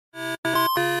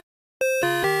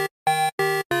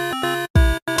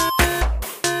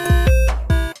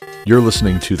You're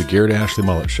listening to the Garrett Ashley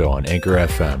Mullet Show on Anchor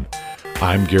FM.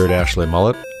 I'm Garrett Ashley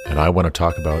Mullet, and I want to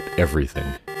talk about everything.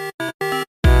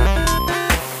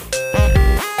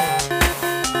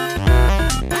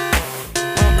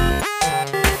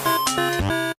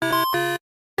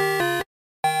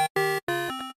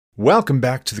 Welcome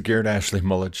back to the Garrett Ashley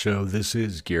Mullet Show. This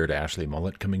is Garrett Ashley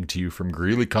Mullet coming to you from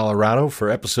Greeley, Colorado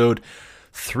for episode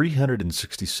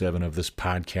 367 of this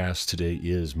podcast. Today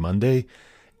is Monday,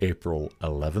 April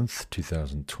 11th,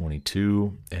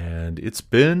 2022, and it's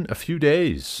been a few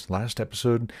days. Last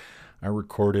episode I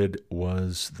recorded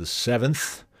was the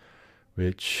 7th,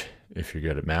 which, if you're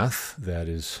good at math, that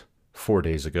is 4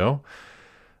 days ago.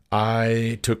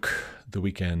 I took the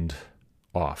weekend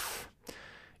off,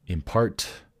 in part,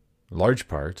 large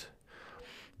part,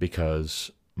 because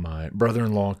my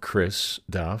brother-in-law, Chris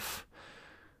Duff,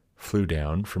 flew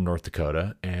down from North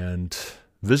Dakota and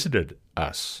visited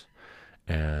us.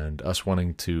 And us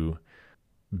wanting to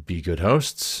be good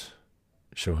hosts,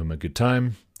 show him a good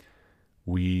time,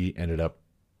 we ended up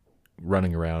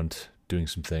running around doing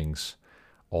some things.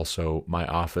 Also, my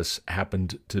office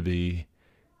happened to be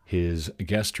his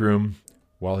guest room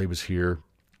while he was here.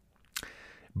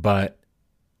 But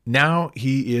now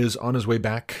he is on his way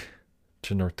back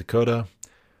to North Dakota.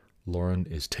 Lauren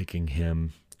is taking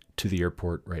him to the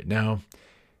airport right now,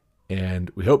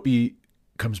 and we hope he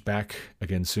comes back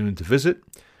again soon to visit.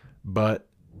 But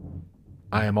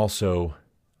I am also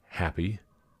happy,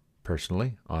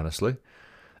 personally, honestly,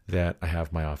 that I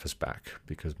have my office back,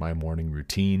 because my morning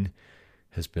routine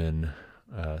has been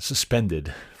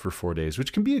suspended for 4 days,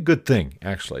 which can be a good thing,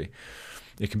 actually.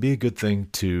 It can be a good thing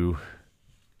to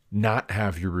not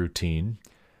have your routine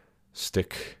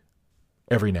stick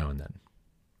every now and then,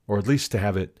 or at least to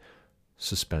have it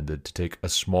suspended, to take a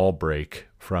small break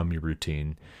from your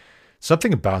routine.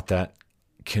 Something about that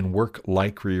can work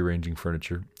like rearranging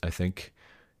furniture, I think.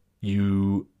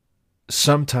 You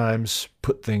sometimes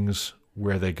put things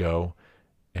where they go,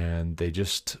 and they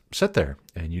just sit there,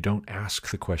 and you don't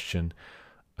ask the question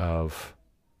of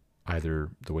either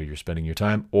the way you're spending your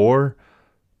time or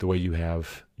the way you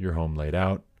have your home laid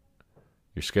out,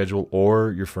 your schedule,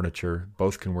 or your furniture.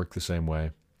 Both can work the same way.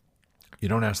 You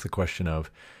don't ask the question of,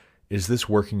 is this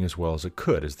working as well as it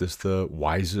could? Is this the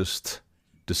wisest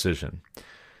decision?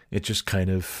 It just kind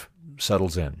of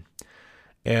settles in.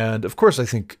 And of course, I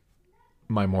think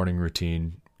my morning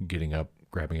routine, getting up,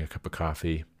 grabbing a cup of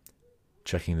coffee,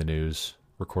 checking the news,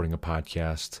 recording a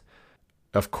podcast,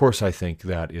 of course I think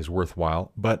that is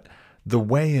worthwhile. But the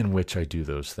way in which I do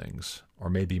those things, or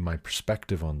maybe my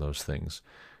perspective on those things,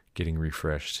 getting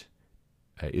refreshed,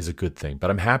 is a good thing. But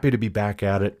I'm happy to be back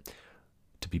at it,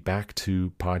 to be back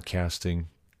to podcasting.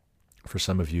 For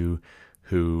some of you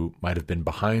who might have been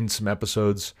behind some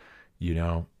episodes, you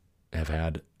know, have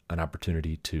had an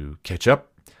opportunity to catch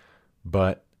up.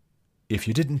 But if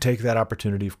you didn't take that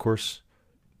opportunity, of course,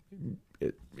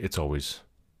 it's always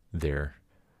there.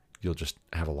 You'll just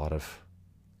have a lot of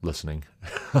listening,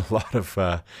 a lot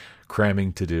of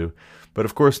cramming to do. But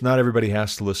of course, not everybody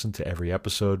has to listen to every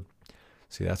episode.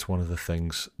 See, that's one of the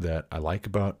things that I like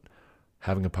about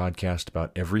having a podcast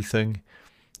about everything,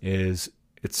 is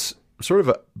it's sort of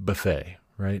a buffet,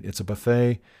 right? It's a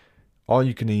buffet, all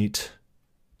you can eat,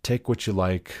 take what you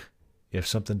like. If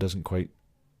something doesn't quite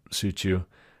suit you,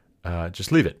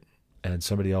 just leave it, and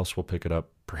somebody else will pick it up,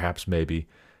 perhaps, maybe.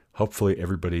 Hopefully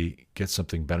everybody gets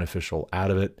something beneficial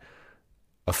out of it.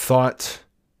 A thought,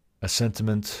 a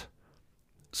sentiment,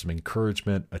 some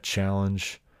encouragement, a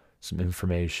challenge, some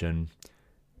information,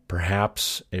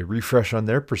 perhaps a refresh on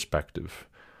their perspective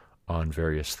on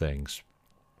various things.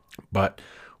 But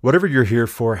whatever you're here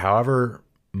for, however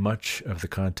much of the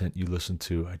content you listen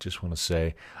to, I just want to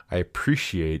say I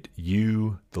appreciate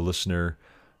you, the listener,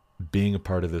 being a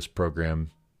part of this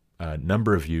program. A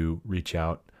number of you reach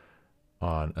out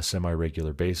on a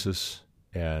semi-regular basis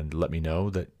and let me know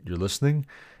that you're listening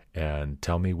and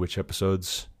tell me which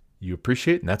episodes you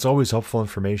appreciate. And that's always helpful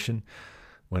information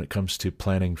when it comes to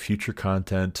planning future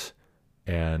content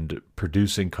and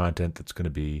producing content that's going to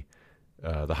be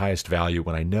the highest value,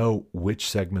 when I know which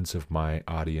segments of my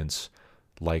audience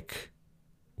like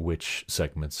which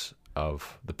segments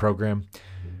of the program.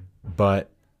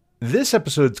 But this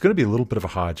episode is going to be a little bit of a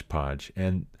hodgepodge,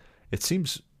 and it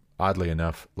seems, oddly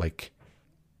enough, like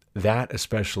that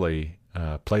especially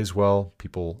plays well.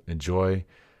 People enjoy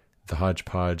the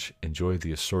hodgepodge, enjoy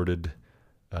the assorted,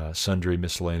 sundry,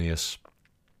 miscellaneous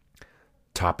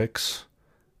topics,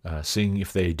 seeing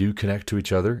if they do connect to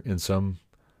each other in some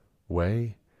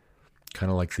way, kind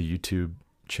of like the YouTube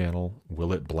channel,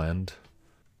 Will It Blend?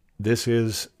 This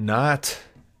is not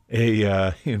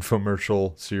a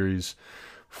infomercial series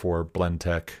for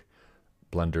Blendtec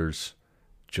blenders,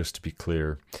 just to be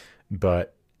clear.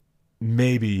 But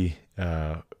maybe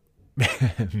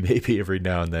maybe every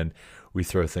now and then we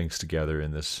throw things together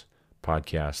in this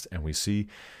podcast and we see,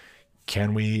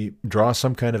 can we draw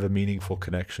some kind of a meaningful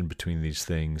connection between these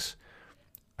things,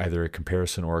 either a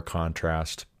comparison or a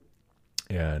contrast.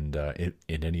 And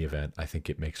in any event, I think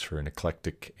it makes for an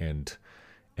eclectic and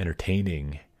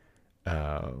entertaining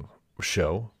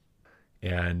show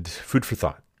and food for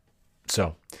thought.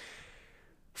 So,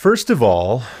 first of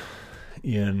all,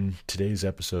 in today's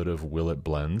episode of Will It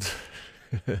Blend,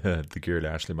 the Garrett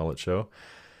Ashley Mullet Show,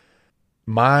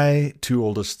 my two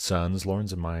oldest sons,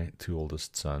 Lauren's and my two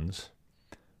oldest sons,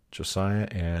 Josiah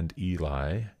and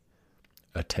Eli,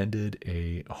 attended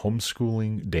a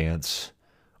homeschooling dance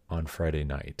on Friday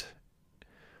night.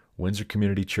 Windsor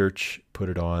Community Church put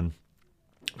it on.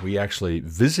 We actually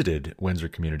visited Windsor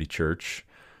Community Church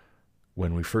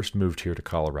when we first moved here to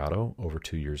Colorado over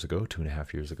 2 years ago,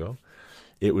 2.5 years ago.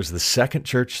 It was the second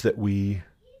church that we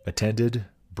attended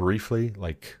briefly,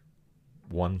 like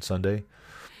one Sunday.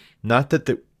 Not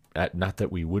that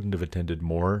we wouldn't have attended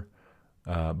more,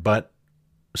 but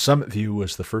Summit View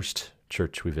was the first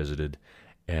church we visited,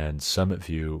 and Summit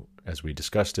View, as we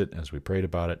discussed it, as we prayed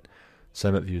about it,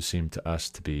 Summit View seemed to us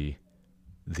to be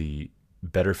the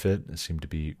better fit. It seemed to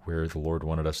be where the Lord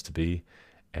wanted us to be,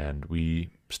 and we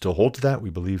still hold to that.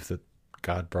 We believe that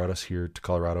God brought us here to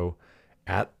Colorado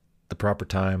at the proper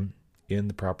time, in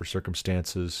the proper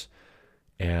circumstances,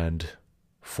 and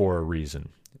for a reason.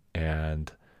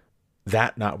 And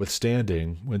that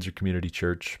notwithstanding, Windsor Community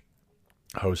Church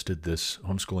hosted this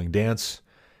homeschooling dance,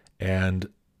 and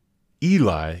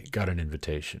Eli got an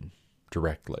invitation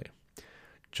directly.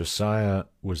 Josiah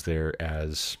was there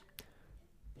as,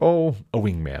 a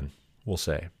wingman, we'll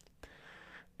say.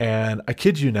 And I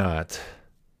kid you not,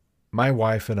 my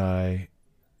wife and I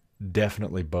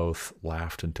definitely both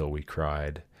laughed until we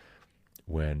cried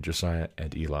when Josiah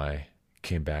and Eli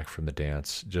came back from the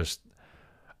dance.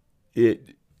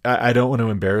 I don't want to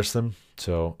embarrass them,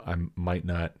 so I might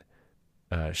not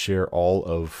share all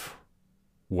of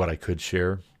what I could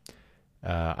share.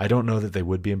 I don't know that they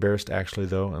would be embarrassed, actually,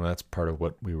 though, and that's part of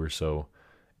what we were so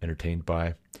entertained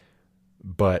by.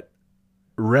 But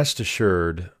rest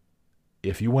assured,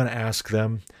 if you want to ask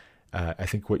them, I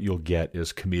think what you'll get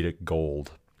is comedic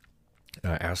gold.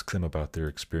 Ask them about their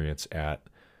experience at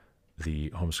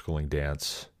the homeschooling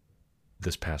dance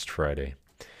this past Friday.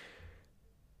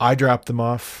 I dropped them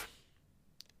off.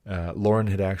 Lauren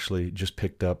had actually just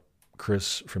picked up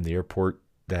Chris from the airport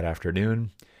that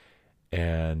afternoon,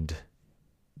 and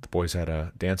the boys had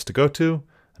a dance to go to,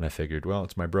 and I figured, well,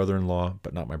 it's my brother-in-law,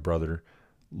 but not my brother.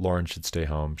 Lauren should stay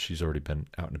home. She's already been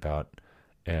out and about,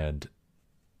 and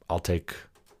I'll take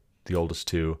the oldest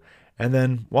two. And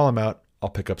then while I'm out, I'll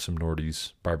pick up some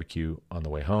Nordy's barbecue on the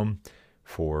way home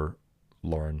for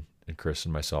Lauren and Chris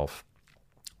and myself.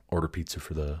 Order pizza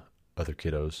for the other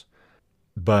kiddos.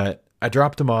 But I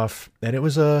dropped them off, and it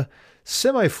was a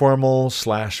semi-formal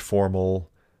 / formal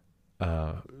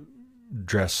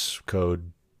dress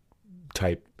code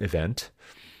type event.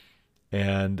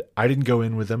 And I didn't go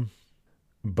in with them,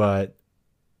 but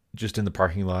just in the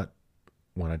parking lot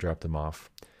when I dropped them off,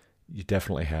 you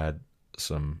definitely had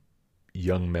some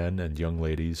young men and young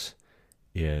ladies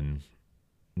in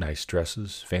nice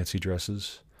dresses, fancy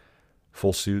dresses,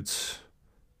 full suits,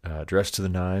 dressed to the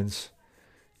nines.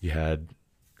 You had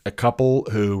a couple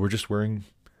who were just wearing,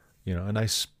 a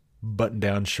nice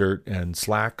button-down shirt and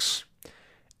slacks,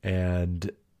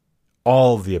 and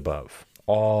all of the above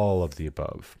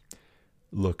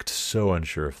looked so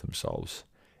unsure of themselves.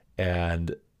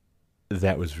 And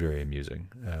that was very amusing.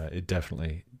 It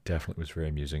definitely was very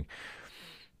amusing.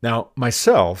 Now,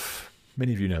 myself,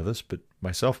 many of you know this, but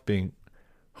myself being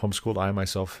homeschooled, I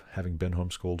myself having been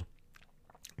homeschooled,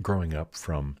 growing up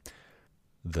from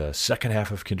the second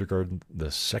half of kindergarten,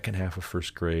 the second half of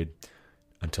first grade,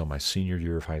 until my senior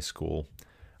year of high school,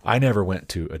 I never went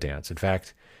to a dance. In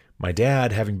fact, my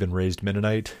dad, having been raised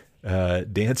Mennonite,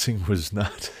 dancing was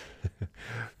not,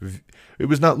 it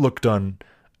was not looked on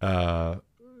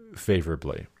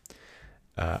favorably.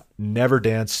 Never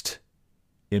danced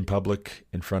in public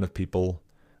in front of people,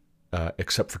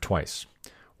 except for twice.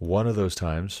 One of those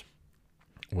times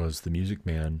was the Music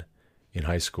Man in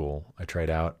high school. I tried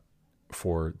out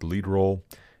for the lead role,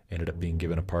 ended up being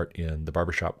given a part in the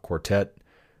barbershop quartet,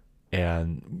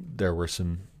 and there were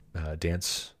some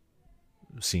dance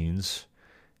scenes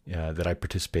that I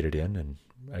participated in, and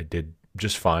I did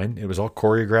just fine. It was all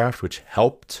choreographed, which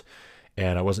helped,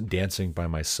 and I wasn't dancing by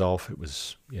myself. It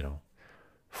was,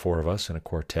 4 of us in a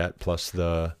quartet, plus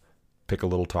the pick a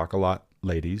little, talk a lot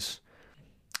ladies.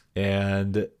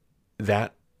 And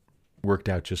that worked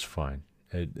out just fine.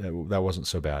 That wasn't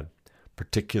so bad,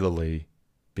 particularly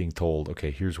being told,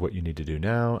 okay, here's what you need to do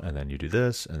now, and then you do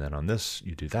this, and then on this,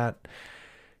 you do that.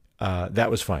 That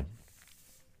was fine.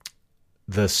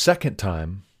 The second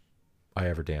time I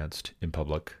ever danced in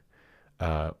public,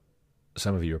 some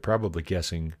of you are probably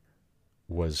guessing,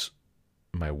 was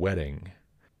my wedding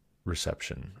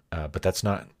reception. But that's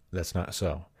not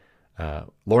so.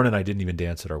 Lauren and I didn't even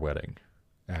dance at our wedding,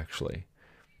 actually.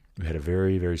 We had a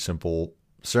very, very simple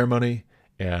ceremony,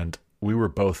 and we were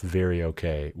both very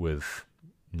okay with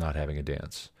not having a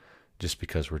dance, just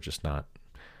because we're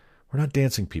not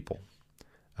dancing people.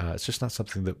 It's just not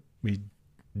something that we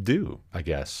do, I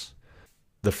guess.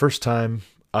 The first time,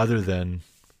 other than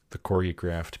the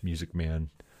choreographed Music Man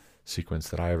sequence,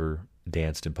 that I ever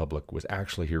danced in public was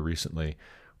actually here recently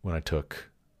when I took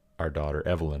our daughter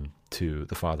Evelyn to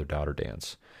the father-daughter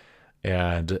dance.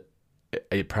 And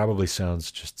it probably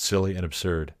sounds just silly and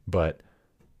absurd, but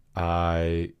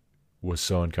I was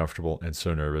so uncomfortable and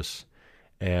so nervous.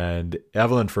 And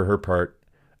Evelyn, for her part,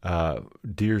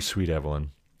 dear sweet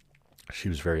Evelyn, she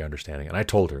was very understanding. And I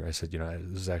told her, I said,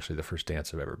 this is actually the first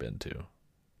dance I've ever been to.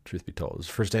 Truth be told, it's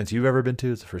the first dance you've ever been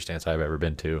to. It's the first dance I've ever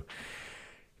been to.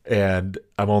 And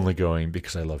I'm only going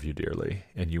because I love you dearly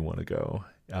and you want to go.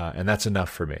 And that's enough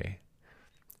for me.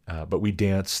 But we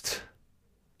danced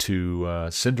to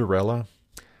Cinderella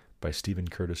by Stephen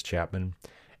Curtis Chapman.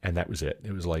 And that was it.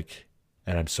 It was like,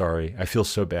 and I'm sorry, I feel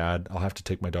so bad. I'll have to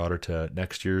take my daughter to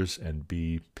next year's and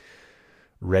be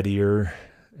readier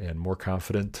and more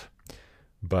confident.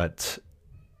 But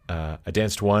I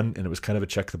danced one, and it was kind of a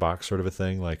check the box sort of a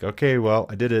thing. Like, okay, well,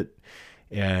 I did it,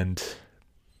 and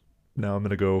now I'm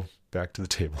going to go back to the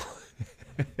table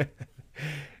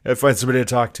and find somebody to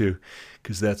talk to,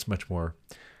 because that's much more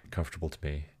comfortable to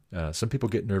me. Some people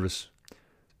get nervous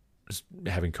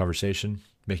having conversation,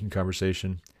 making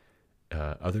conversation.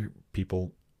 Other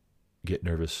people get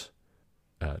nervous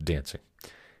dancing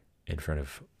in front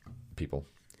of people,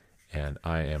 and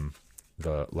I am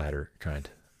the latter kind.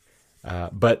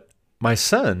 But my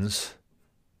sons,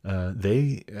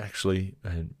 they actually,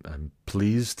 and I'm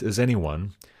pleased as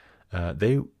anyone,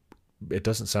 it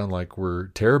doesn't sound like we're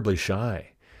terribly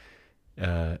shy,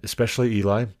 especially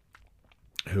Eli,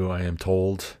 who I am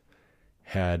told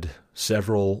had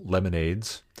several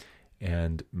lemonades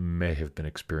and may have been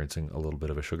experiencing a little bit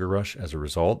of a sugar rush as a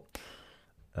result.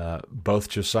 Both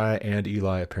Josiah and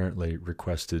Eli apparently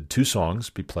requested 2 songs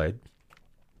be played.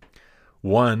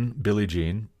 One, Billie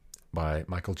Jean by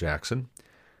Michael Jackson.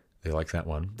 They like that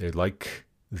one. They like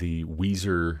the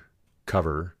Weezer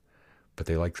cover, but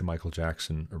they like the Michael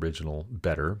Jackson original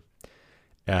better.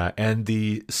 And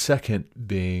the second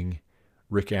being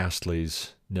Rick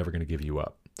Astley's Never Gonna Give You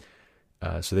Up.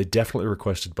 So they definitely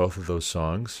requested both of those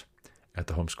songs at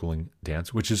the homeschooling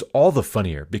dance, which is all the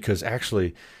funnier because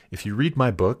actually, if you read my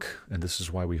book, and this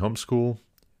is why we homeschool,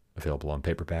 available on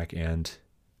paperback and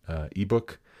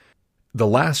ebook, the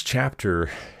last chapter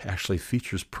actually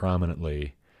features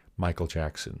prominently Michael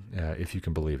Jackson, if you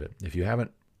can believe it. If you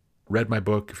haven't read my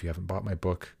book, if you haven't bought my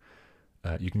book,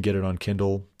 you can get it on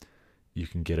Kindle, you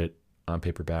can get it on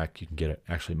paperback, you can get it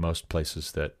actually most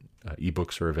places that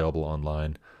ebooks are available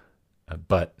online.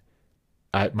 But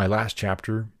my last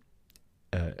chapter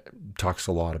talks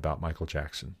a lot about Michael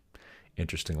Jackson,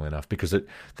 interestingly enough, because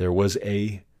there was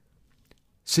a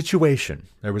situation,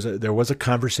 there was a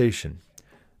conversation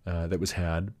that was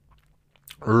had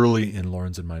early in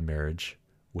Lauren's and my marriage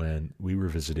when we were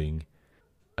visiting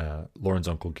Lauren's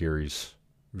Uncle Gary's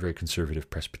very conservative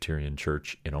Presbyterian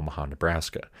church in Omaha,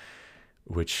 Nebraska,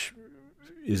 which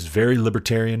is very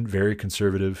libertarian, very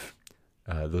conservative.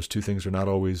 Those two things are not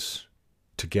always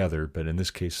together, but in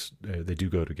this case, they do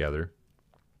go together,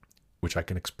 which I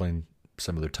can explain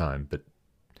some other time. But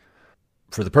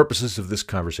for the purposes of this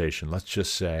conversation, let's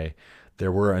just say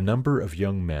there were a number of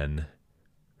young men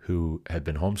who had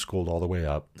been homeschooled all the way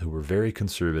up, who were very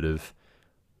conservative,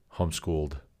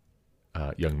 homeschooled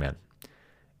young men.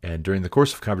 And during the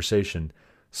course of conversation,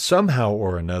 somehow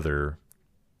or another,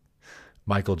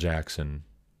 Michael Jackson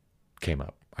came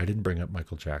up. I didn't bring up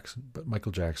Michael Jackson, but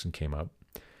Michael Jackson came up.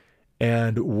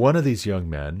 And one of these young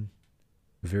men,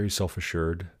 very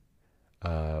self-assured,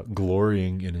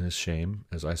 glorying in his shame,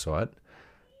 as I saw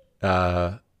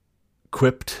it,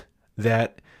 quipped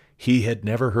that he had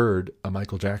never heard a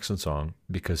Michael Jackson song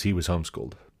because he was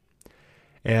homeschooled.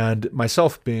 And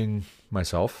myself being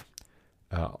myself,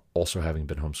 also having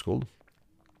been homeschooled,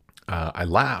 I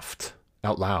laughed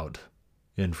out loud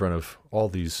in front of all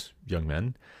these young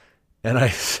men. And I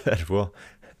said, well,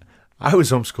 I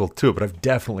was homeschooled too, but I've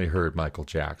definitely heard Michael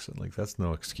Jackson. Like, that's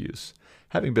no excuse.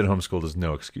 Having been homeschooled is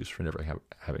no excuse for never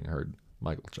having heard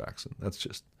Michael Jackson. That's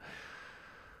just,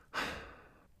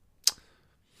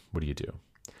 what do you do?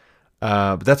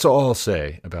 But that's all I'll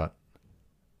say about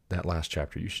that last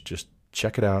chapter. You should just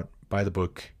check it out, buy the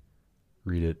book,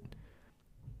 read it.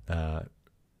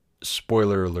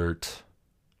 Spoiler alert,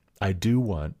 I do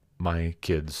want my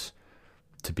kids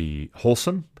to be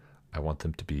wholesome. I want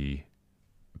them to be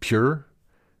pure.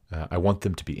 I want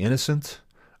them to be innocent.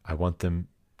 I want them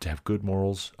to have good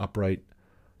morals, upright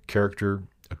character,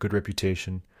 a good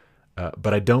reputation.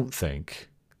 But I don't think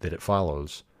that it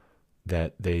follows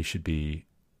that they should be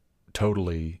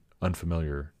totally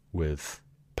unfamiliar with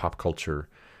pop culture,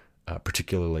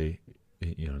 particularly,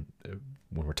 when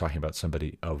we're talking about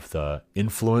somebody of the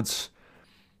influence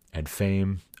and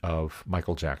fame of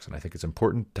Michael Jackson. I think it's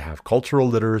important to have cultural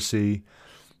literacy.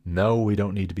 No, we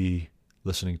don't need to be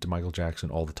listening to Michael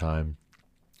Jackson all the time.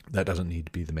 That doesn't need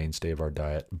to be the mainstay of our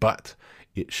diet, but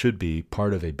it should be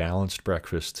part of a balanced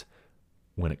breakfast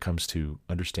when it comes to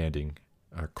understanding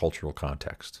our cultural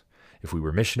context. If we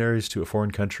were missionaries to a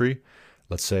foreign country,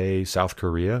 let's say South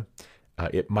Korea,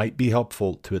 it might be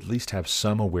helpful to at least have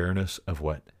some awareness of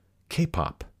what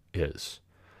K-pop is,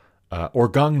 or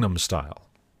Gangnam Style,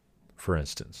 for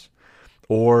instance,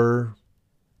 or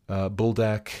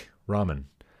buldak ramen,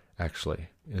 actually,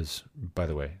 is, by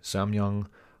the way, samyang,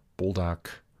 buldak,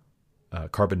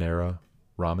 carbonara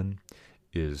ramen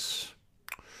is,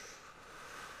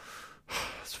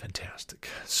 it's fantastic.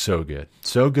 So good.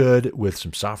 So good with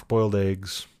some soft-boiled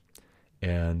eggs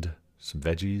and some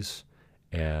veggies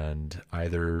and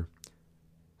either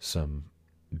some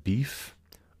beef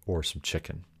or some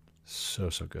chicken. So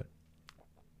good.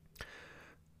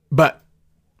 But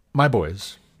my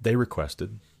boys, they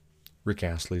requested Rick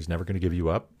Astley's Never Gonna Give You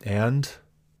Up and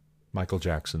Michael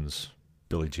Jackson's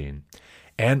Billie Jean.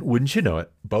 And wouldn't you know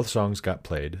it, both songs got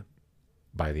played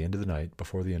by the end of the night,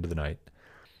 before the end of the night.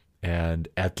 And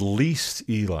at least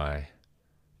Eli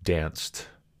danced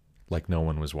like no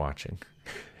one was watching,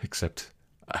 except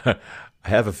I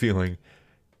have a feeling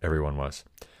everyone was.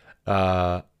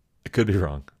 It could be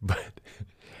wrong, but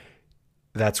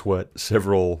that's what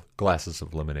several glasses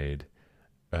of lemonade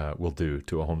will do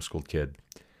to a homeschooled kid.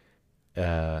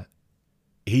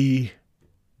 He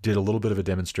did a little bit of a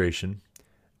demonstration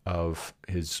of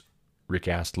his Rick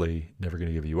Astley Never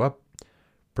Gonna Give You Up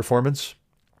performance.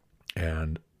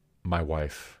 And my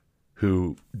wife,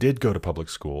 who did go to public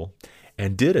school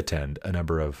and did attend a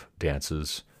number of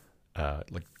dances,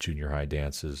 like junior high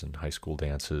dances and high school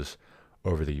dances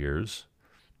over the years,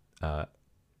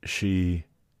 she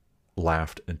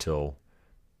laughed until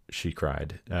she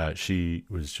cried. She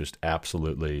was just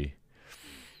absolutely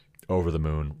over the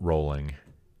moon, rolling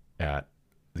at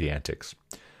the antics.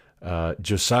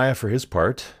 Josiah, for his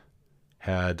part,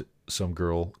 had some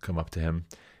girl come up to him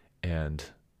and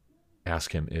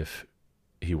ask him if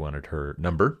he wanted her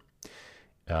number.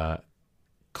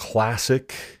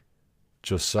 Classic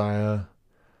Josiah,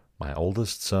 my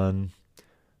oldest son,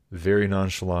 very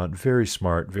nonchalant, very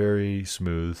smart, very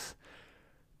smooth,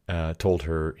 told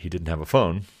her he didn't have a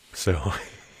phone. So,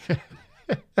 do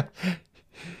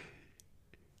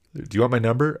you want my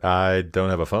number? I don't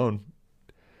have a phone.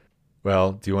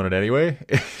 Well, do you want it anyway?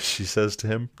 She says to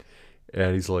him.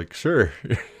 And he's like, sure.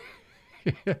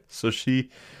 So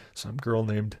some girl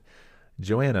named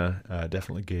Joanna,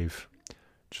 definitely gave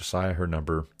Josiah her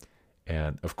number.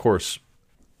 And of course,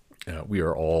 we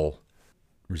are all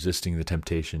resisting the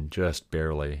temptation just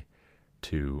barely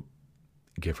to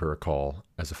give her a call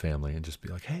as a family and just be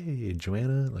like, hey,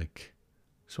 Joanna, like,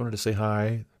 just wanted to say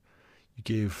hi. You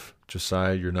gave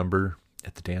Josiah your number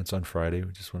at the dance on Friday.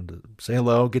 We just wanted to say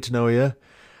hello, get to know you,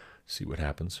 see what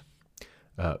happens.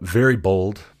 Very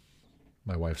bold,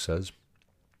 my wife says.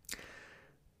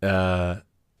 So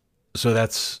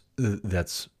that's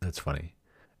funny.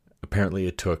 Apparently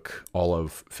it took all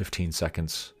of 15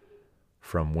 seconds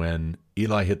from when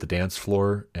Eli hit the dance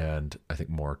floor and, I think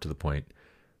more to the point,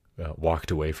 walked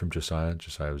away from Josiah.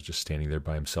 Josiah was just standing there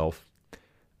by himself.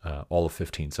 All of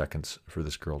 15 seconds for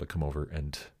this girl to come over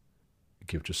and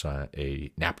give Josiah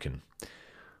a napkin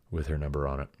with her number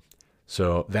on it.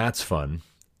 So that's fun.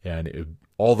 And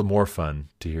all the more fun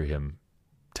to hear him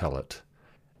tell it,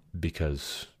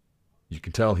 because you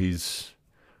can tell he's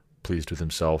pleased with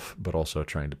himself, but also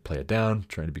trying to play it down,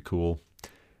 trying to be cool.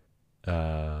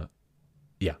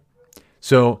 Yeah.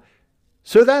 So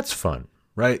that's fun,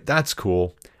 right? That's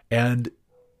cool. And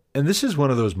this is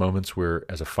one of those moments where,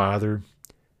 as a father,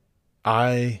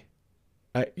 I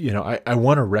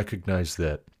want to recognize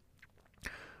that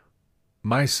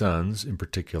my sons, in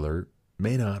particular,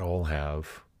 may not all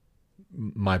have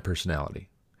my personality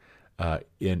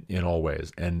in all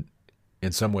ways. And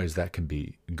in some ways that can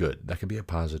be good. That can be a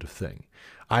positive thing.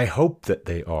 I hope that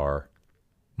they are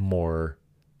more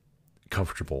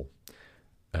comfortable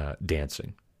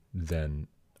dancing than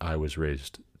I was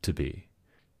raised to be.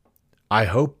 I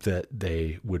hope that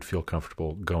they would feel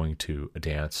comfortable going to a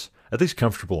dance, at least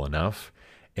comfortable enough.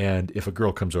 And if a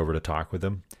girl comes over to talk with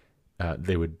them,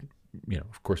 they would,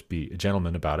 of course, be a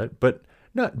gentleman about it, but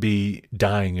not be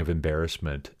dying of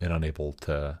embarrassment and unable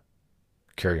to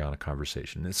carry on a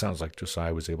conversation. It sounds like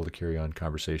Josiah was able to carry on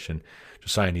conversation.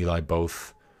 Josiah and Eli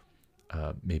both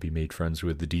maybe made friends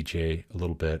with the DJ a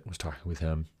little bit, was talking with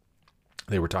him.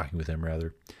 They were talking with him,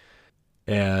 rather.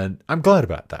 And I'm glad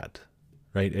about that,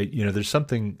 right? There's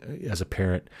something as a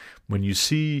parent, when you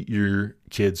see your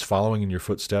kids following in your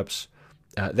footsteps,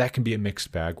 that can be a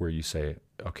mixed bag where you say,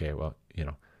 okay, well,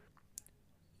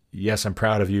 yes, I'm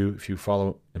proud of you if you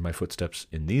follow in my footsteps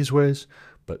in these ways,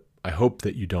 but I hope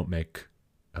that you don't make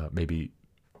maybe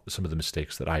some of the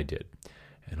mistakes that I did.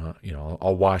 And,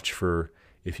 I'll watch for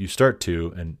if you start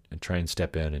to and try and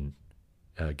step in and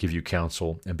give you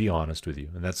counsel and be honest with you.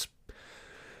 And that's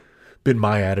been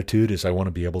my attitude, is I want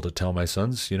to be able to tell my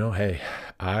sons, hey,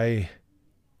 I'm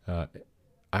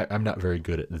not very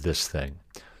good at this thing.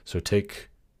 So take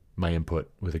my input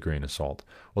with a grain of salt.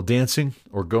 Well, dancing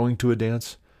or going to a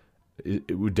dance,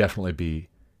 it would definitely be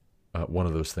one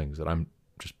of those things that I'm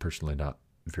just personally not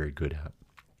very good at.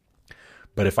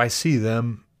 But if I see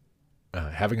them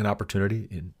having an opportunity,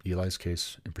 in Eli's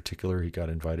case in particular, he got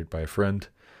invited by a friend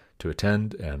to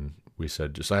attend, and we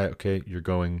said, Josiah, okay, you're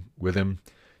going with him.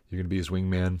 You're going to be his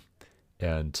wingman,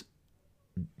 and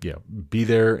be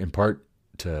there in part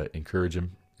to encourage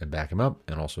him and back him up,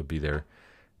 and also be there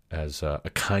as a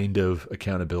kind of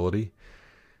accountability.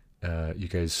 You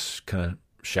guys kind of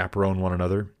chaperone one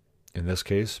another in this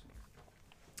case.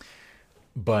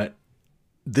 But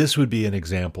this would be an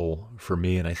example for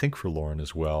me, and I think for Lauren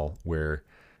as well, where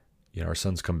our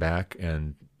sons come back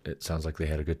and it sounds like they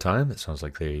had a good time. It sounds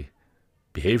like they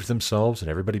behaved themselves and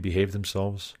everybody behaved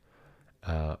themselves.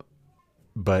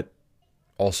 But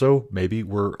also maybe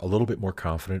we're a little bit more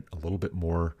confident, a little bit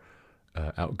more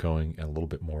outgoing, and a little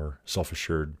bit more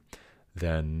self-assured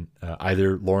than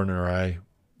either Lauren or I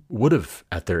would have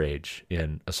at their age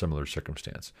in a similar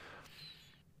circumstance.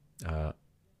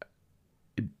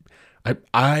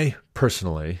 I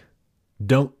personally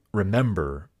don't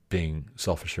remember being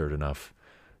self-assured enough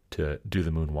to do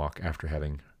the moonwalk after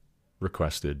having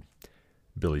requested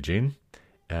Billie Jean,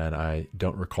 and I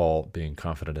don't recall being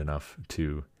confident enough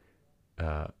to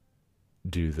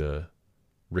do the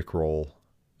Rickroll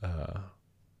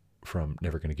from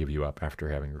Never Gonna Give You Up after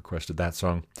having requested that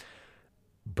song.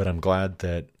 But I'm glad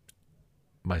that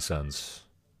my sons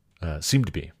seem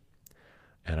to be,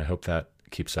 and I hope that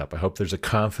keeps up. I hope there's a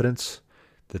confidence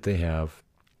that they have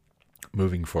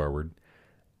moving forward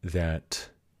that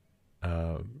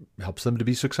helps them to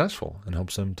be successful and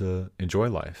helps them to enjoy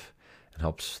life and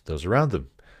helps those around them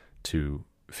to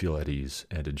feel at ease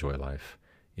and enjoy life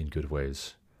in good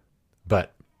ways.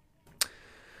 But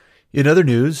in other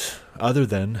news, other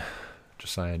than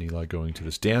Josiah and Eli going to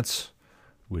this dance,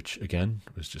 which again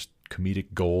was just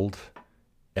comedic gold,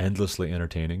 endlessly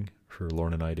entertaining for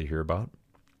Lauren and I to hear about,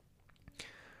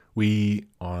 we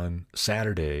on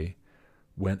Saturday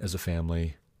went as a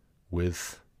family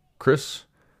with Chris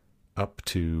up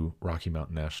to Rocky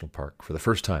Mountain National Park for the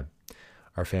first time.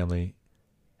 Our family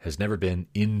has never been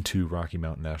into Rocky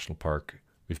Mountain National Park.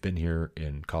 We've been here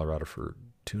in Colorado for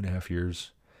 2.5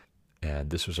 years, and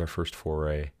this was our first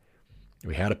foray.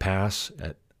 We had a pass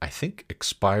at, I think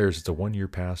expires, it's a 1-year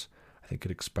pass. I think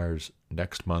it expires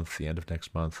next month, the end of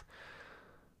next month.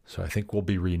 So I think we'll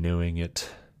be renewing it.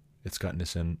 It's gotten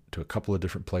us into a couple of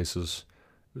different places.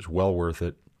 It was well worth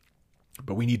it,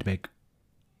 but we need to make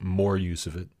more use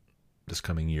of it this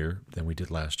coming year than we did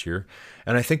last year.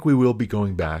 And I think we will be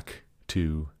going back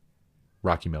to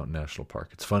Rocky Mountain National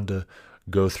Park. It's fun to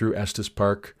go through Estes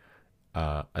Park.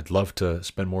 I'd love to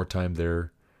spend more time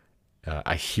there.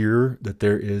 I hear that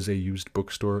there is a used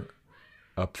bookstore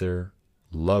up there.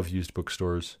 Love used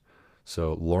bookstores.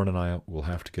 So Lauren and I will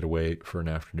have to get away for an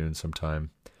afternoon sometime.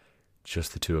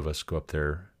 Just the two of us, go up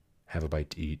there, have a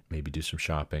bite to eat, maybe do some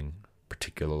shopping,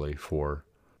 particularly for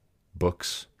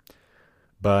books.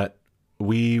 But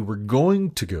we were going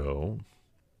to go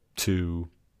to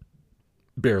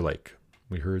Bear Lake.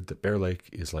 We heard that Bear Lake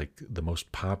is like the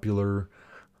most popular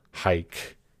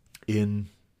hike in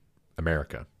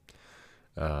America.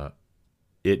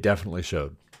 It definitely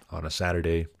showed on a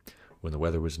Saturday when the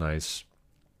weather was nice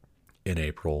in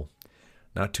April.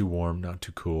 Not too warm, not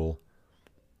too cool.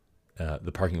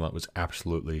 The parking lot was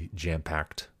absolutely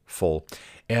jam-packed full.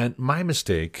 And my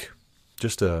mistake,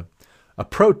 just a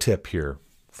pro tip here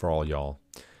for all y'all,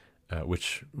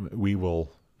 which we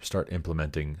will start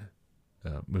implementing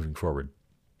moving forward.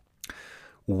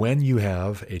 When you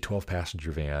have a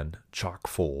 12-passenger van chock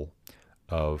full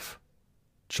of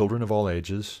children of all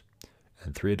ages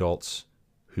and 3 adults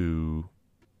who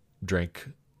drink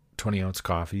 20-ounce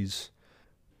coffees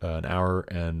an hour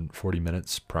and 40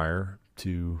 minutes prior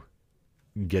to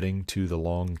getting to the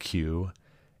long queue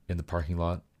in the parking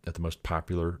lot at the most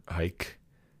popular hike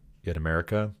in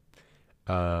America,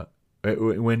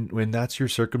 when that's your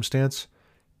circumstance,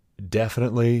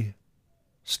 definitely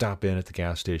stop in at the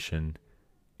gas station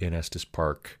in Estes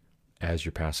Park as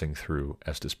you're passing through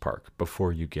Estes Park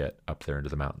before you get up there into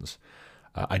the mountains.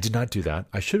 I did not do that.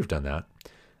 I should have done that.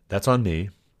 That's on me.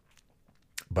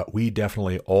 But we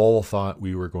definitely all thought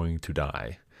we were going to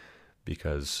die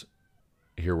because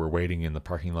here we're waiting in the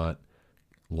parking lot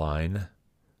line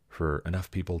for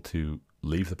enough people to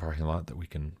leave the parking lot that we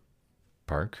can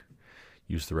park,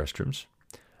 use the restrooms.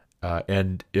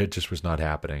 And it just was not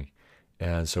happening.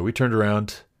 And so we turned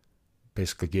around,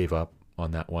 basically gave up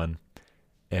on that one,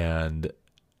 and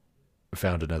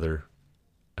found another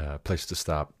place to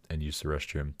stop and use the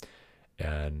restroom.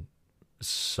 And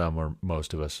some or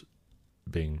most of us,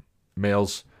 being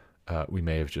males, we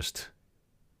may have just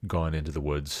gone into the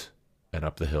woods and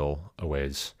up the hill a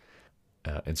ways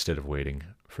instead of waiting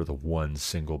for the one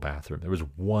single bathroom. There was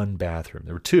one bathroom.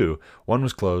 There were 2. One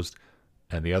was closed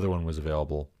and the other one was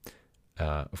available.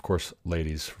 Of course,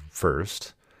 ladies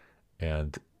first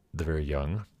and the very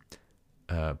young.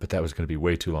 But that was going to be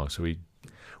way too long. So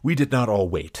we did not all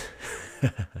wait.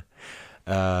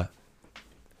 But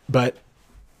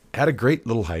had a great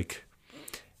little hike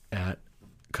at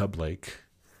Cub Lake,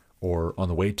 or on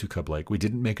the way to Cub Lake. We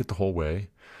didn't make it the whole way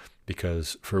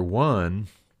because, for one,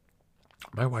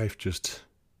 my wife just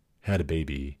had a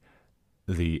baby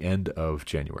the end of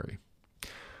January.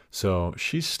 So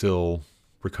she's still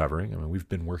recovering. I mean, we've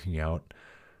been working out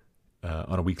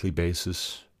on a weekly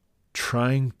basis,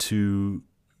 trying to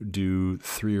do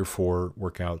 3 or 4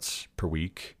 workouts per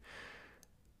week.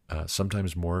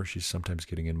 Sometimes more. She's sometimes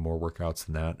getting in more workouts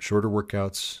than that. Shorter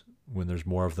workouts when there's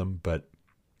more of them. But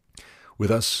with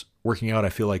us working out, I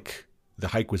feel like the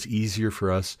hike was easier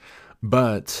for us.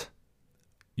 But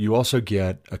you also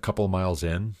get a couple of miles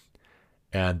in,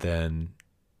 and then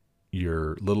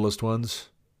your littlest ones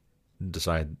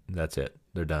decide that's it.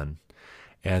 They're done.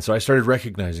 And so I started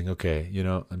recognizing, okay,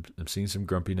 I'm seeing some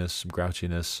grumpiness, some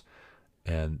grouchiness,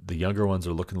 and the younger ones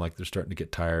are looking like they're starting to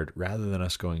get tired. Rather than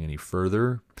us going any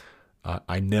further,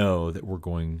 I know that we're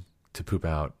going to poop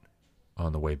out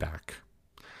on the way back.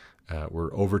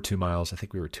 We're over 2 miles. I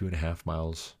think we were 2.5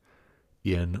 miles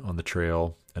in on the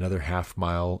trail. Another half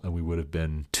mile, and we would have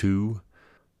been to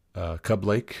Cub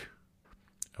Lake.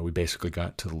 We basically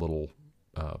got to the little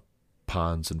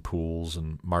ponds and pools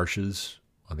and marshes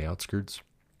on the outskirts.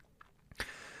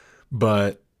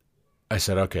 But I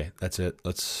said, okay, that's it.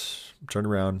 Let's turn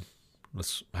around.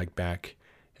 Let's hike back.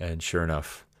 And sure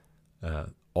enough,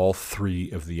 all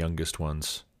 3 of the youngest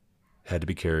ones had to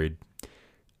be carried.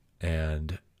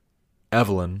 And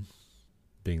Evelyn,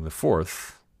 being the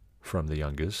 4th from the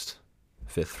youngest,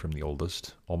 5th from the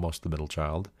oldest, almost the middle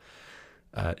child,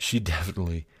 she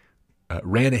definitely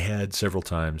ran ahead several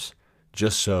times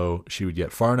just so she would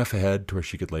get far enough ahead to where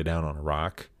she could lay down on a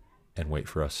rock and wait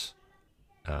for us.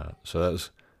 So that was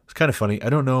kind of funny. I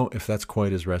don't know if that's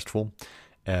quite as restful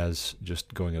as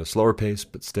just going at a slower pace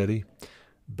but steady,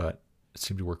 but it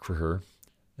seemed to work for her.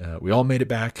 We all made it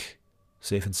back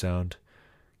safe and sound,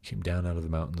 came down out of the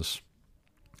mountains,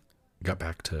 got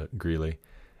back to Greeley,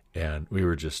 and we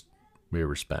were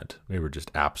spent. We were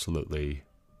just absolutely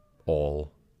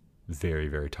all very,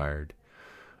 very tired.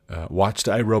 Watched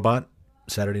iRobot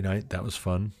Saturday night. That was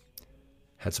fun.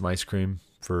 Had some ice cream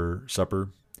for supper.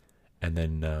 And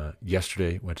then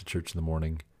yesterday went to church in the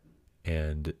morning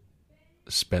and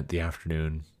spent the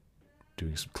afternoon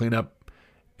doing some cleanup,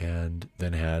 and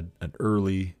then had an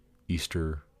early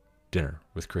Easter dinner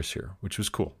with Chris here, which was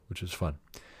cool, which was fun.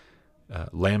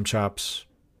 Lamb chops,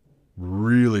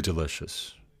 really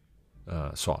delicious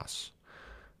sauce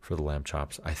for the lamb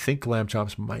chops. I think lamb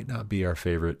chops might not be our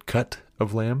favorite cut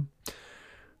of lamb.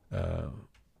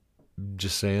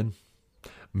 Just saying.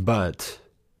 But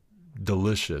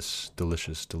delicious,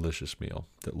 delicious, delicious meal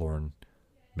that Lauren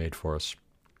made for us.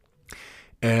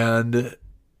 And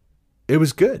it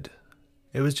was good.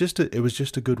 It was just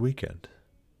a good weekend,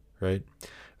 right? It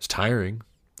was tiring,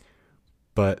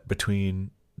 but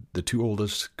between the 2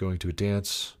 oldest going to a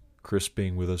dance, Chris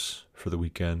being with us for the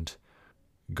weekend,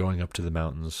 going up to the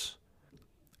mountains,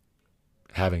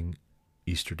 having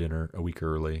Easter dinner a week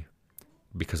early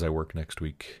because I work next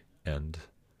week and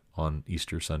on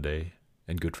Easter Sunday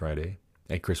and Good Friday,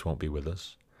 and Chris won't be with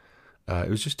us.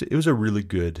 It was a really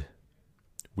good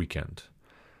weekend.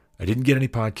 I didn't get any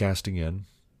podcasting in,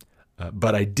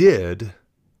 but I did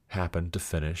happen to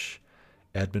finish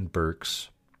Edmund Burke's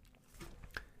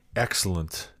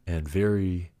excellent and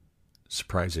very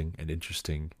surprising and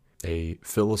interesting A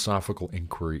Philosophical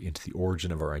Inquiry into the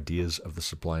Origin of Our Ideas of the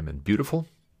Sublime and Beautiful.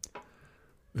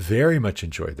 Very much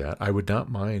enjoyed that. I would not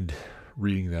mind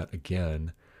reading that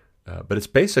again, but it's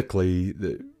basically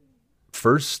the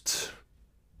first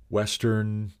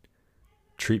Western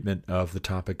treatment of the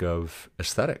topic of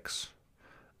aesthetics,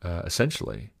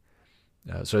 essentially.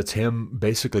 So it's him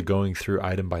basically going through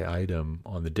item by item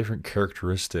on the different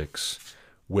characteristics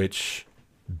which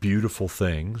beautiful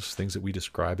things that we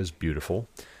describe as beautiful,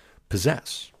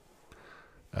 possess.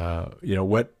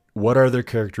 What are their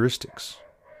characteristics?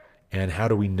 And how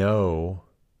do we know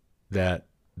that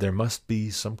there must be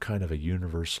some kind of a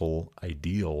universal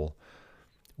ideal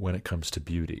when it comes to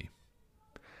beauty?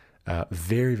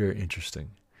 Very, very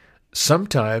interesting.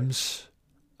 Sometimes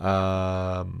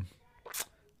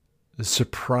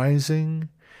surprising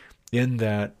in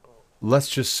that, let's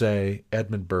just say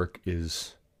Edmund Burke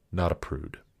is not a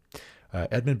prude.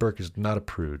 Edmund Burke is not a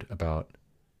prude about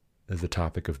the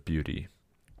topic of beauty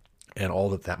and all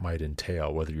that might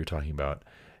entail, whether you're talking about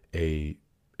a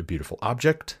beautiful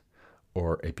object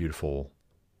or a beautiful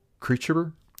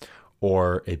creature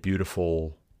or a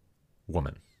beautiful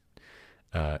woman.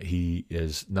 He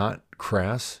is not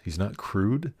crass. He's not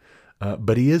crude,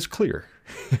 but he is clear.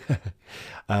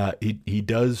 He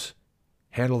does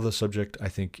handle the subject, I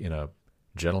think, in a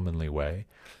gentlemanly way,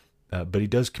 but he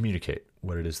does communicate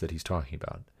what it is that he's talking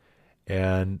about.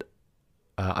 And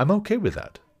I'm okay with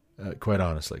that, quite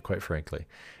honestly, quite frankly.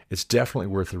 It's definitely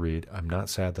worth a read. I'm not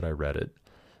sad that I read it.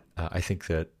 I think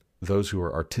that those who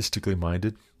are artistically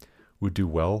minded would do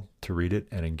well to read it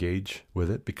and engage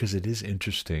with it, because it is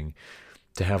interesting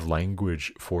to have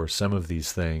language for some of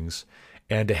these things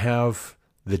and to have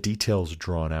the details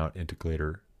drawn out into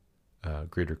greater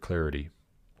clarity.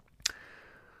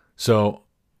 So,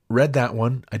 read that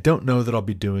one. I don't know that I'll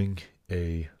be doing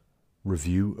a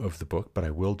review of the book, but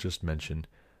I will just mention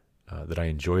that I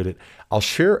enjoyed it. I'll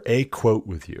share a quote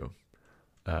with you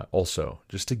also,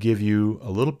 just to give you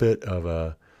a little bit of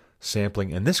a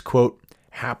sampling. And this quote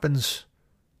happens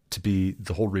to be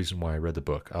the whole reason why I read the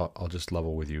book. I'll just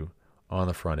level with you on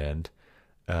the front end.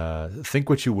 Think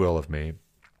what you will of me,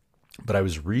 but I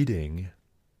was reading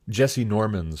Jesse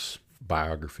Norman's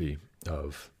biography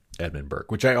of Edmund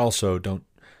Burke, which I also don't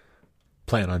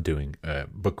plan on doing a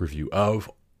book review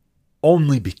of,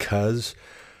 only because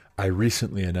I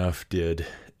recently enough did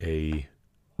a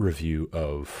review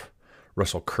of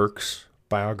Russell Kirk's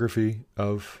biography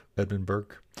of Edmund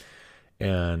Burke,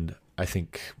 and I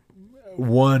think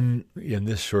one in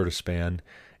this sort of span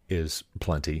is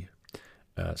plenty.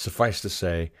 Suffice to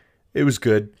say, it was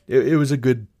good. It was a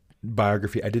good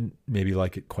biography. I didn't maybe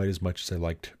like it quite as much as I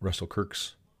liked Russell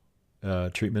Kirk's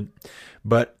treatment,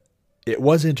 but it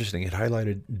was interesting. It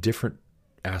highlighted different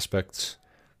aspects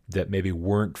that maybe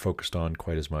weren't focused on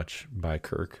quite as much by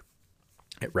Kirk.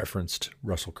 It referenced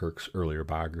Russell Kirk's earlier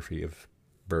biography of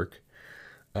Burke.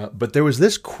 But there was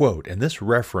this quote and this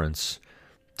reference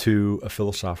to a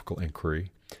philosophical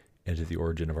inquiry into the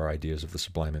origin of our ideas of the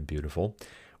sublime and beautiful,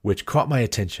 which caught my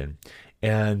attention.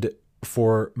 And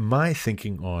for my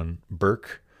thinking on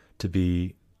Burke to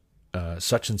be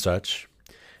such and such,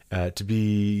 to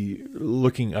be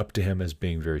looking up to him as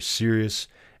being very serious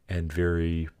and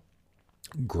very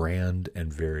grand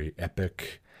and very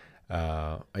epic,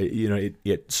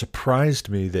 it surprised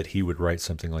me that he would write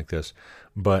something like this.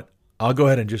 But I'll go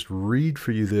ahead and just read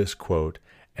for you this quote,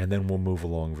 and then we'll move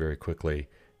along very quickly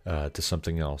to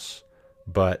something else.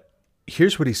 But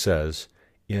here's what he says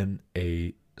in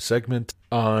a segment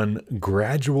on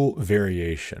gradual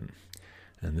variation.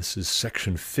 And this is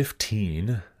section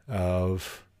 15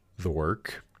 of the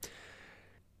work.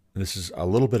 This is a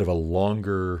little bit of a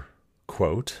longer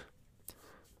quote,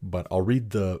 but I'll read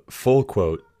the full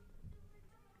quote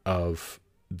of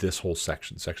this whole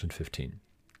section, section 15.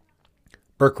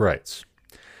 Burke writes,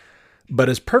 "But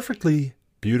as perfectly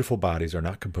beautiful bodies are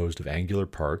not composed of angular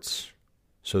parts,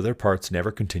 so their parts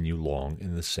never continue long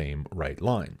in the same right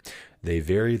line. They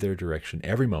vary their direction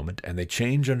every moment, and they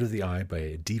change under the eye by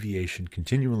a deviation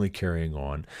continually carrying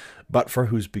on, but for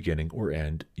whose beginning or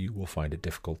end you will find it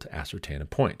difficult to ascertain a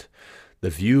point.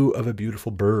 The view of a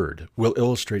beautiful bird will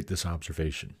illustrate this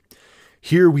observation.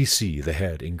 Here we see the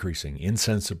head increasing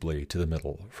insensibly to the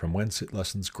middle, from whence it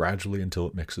lessens gradually until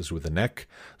it mixes with the neck.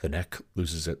 The neck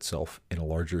loses itself in a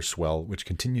larger swell, which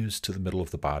continues to the middle of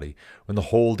the body, when the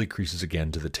whole decreases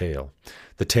again to the tail.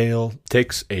 The tail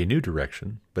takes a new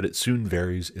direction, but it soon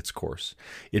varies its course.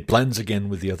 It blends again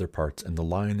with the other parts, and the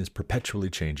line is perpetually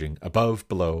changing, above,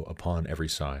 below, upon every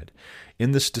side.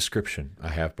 In this description, I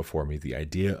have before me the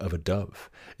idea of a dove.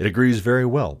 It agrees very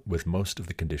well with most of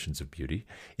the conditions of beauty.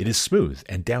 It is smooth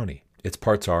and downy. Its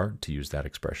parts are, to use that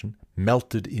expression,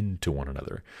 melted into one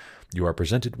another. You are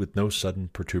presented with no sudden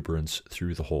protuberance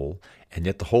through the whole, and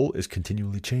yet the whole is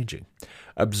continually changing.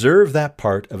 Observe that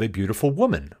part of a beautiful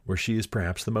woman, where she is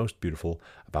perhaps the most beautiful,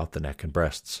 about the neck and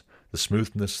breasts. The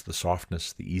smoothness, the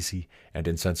softness, the easy and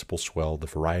insensible swell, the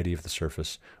variety of the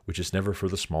surface, which is never for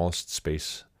the smallest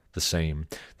space the same,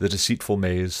 the deceitful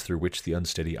maze through which the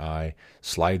unsteady eye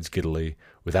slides giddily,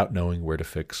 without knowing where to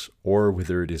fix, or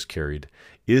whither it is carried,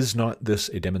 is not this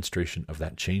a demonstration of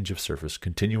that change of surface,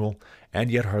 continual,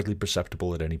 and yet hardly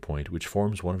perceptible at any point, which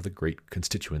forms one of the great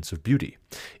constituents of beauty?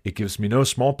 It gives me no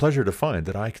small pleasure to find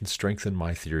that I can strengthen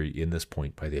my theory in this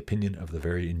point by the opinion of the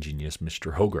very ingenious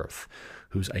Mr. Hogarth,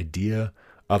 whose idea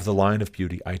of the line of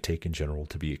beauty I take in general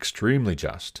to be extremely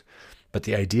just. But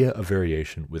the idea of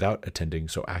variation, without attending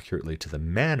so accurately to the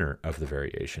manner of the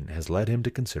variation, has led him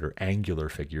to consider angular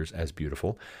figures as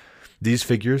beautiful. These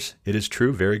figures, it is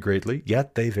true, vary greatly,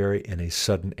 yet they vary in a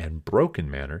sudden and broken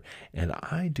manner, and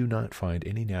I do not find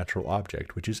any natural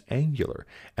object which is angular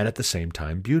and at the same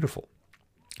time beautiful.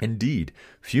 Indeed,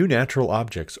 few natural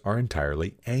objects are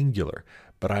entirely angular,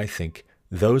 but I think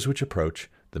those which approach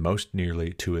the most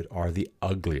nearly to it are the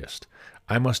ugliest.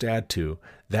 I must add, too,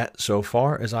 that so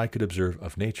far as I could observe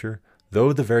of nature,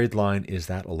 though the varied line is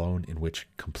that alone in which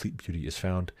complete beauty is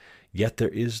found, yet there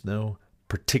is no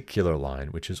particular line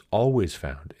which is always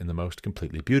found in the most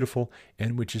completely beautiful,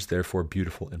 and which is therefore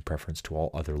beautiful in preference to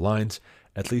all other lines.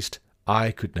 At least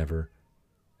I could never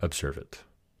observe it.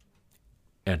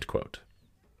 End quote.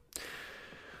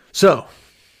 So,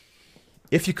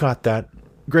 if you caught that,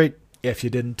 great. If you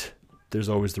didn't, there's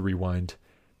always the rewind.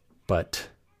 But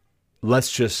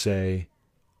let's just say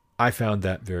I found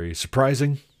that very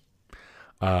surprising.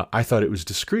 I thought it was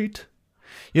discreet.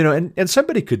 And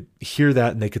somebody could hear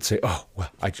that and they could say, oh, well,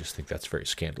 I just think that's very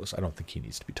scandalous. I don't think he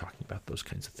needs to be talking about those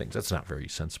kinds of things. That's not very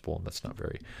sensible and that's not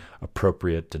very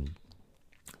appropriate. And,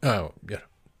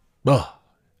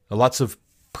 lots of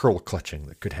pearl clutching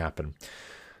that could happen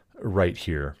right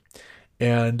here.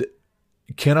 And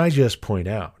can I just point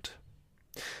out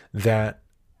that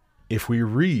if we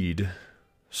read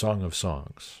Song of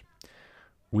Songs,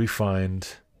 we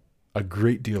find a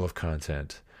great deal of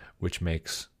content which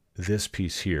makes this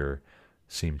piece here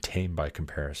seem tame by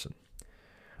comparison.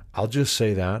 I'll just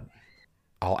say that.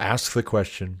 I'll ask the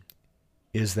question,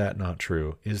 is that not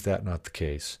true? Is that not the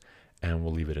case? And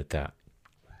we'll leave it at that.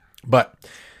 But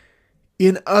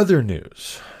in other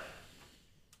news,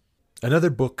 another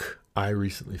book I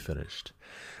recently finished,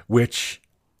 which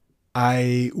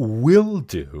I will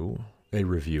do a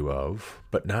review of,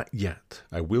 but not yet.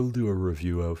 I will do a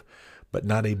review of, but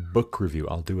not a book review.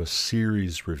 I'll do a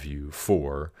series review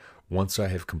for once I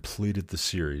have completed the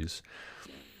series.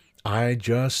 I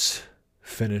just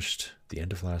finished, the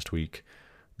end of last week,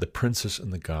 The Princess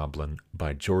and the Goblin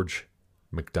by George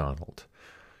MacDonald.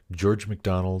 George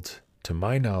MacDonald, to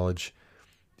my knowledge,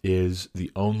 is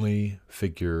the only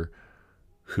figure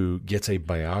who gets a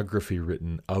biography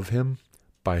written of him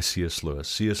by C.S. Lewis.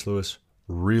 C.S. Lewis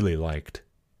really liked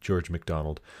George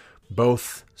MacDonald.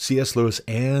 Both C.S. Lewis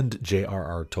and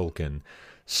J.R.R. Tolkien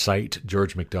cite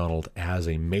George MacDonald as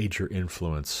a major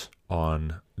influence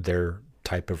on their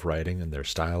type of writing and their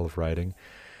style of writing.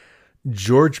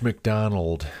 George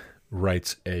MacDonald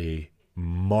writes a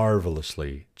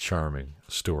marvelously charming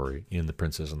story in The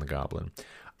Princess and the Goblin.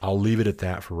 I'll leave it at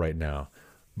that for right now,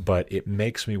 but it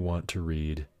makes me want to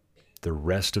read the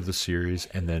rest of the series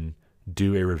and then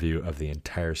do a review of the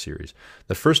entire series.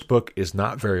 The first book is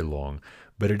not very long,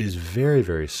 but it is very,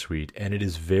 very sweet, and it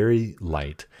is very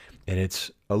light, and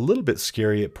it's a little bit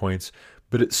scary at points,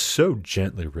 but it's so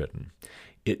gently written.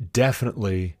 It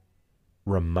definitely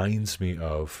reminds me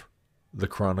of The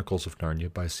Chronicles of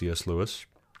Narnia by C.S. Lewis,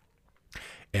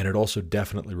 and it also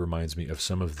definitely reminds me of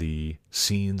some of the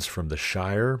scenes from the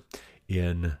Shire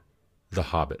in The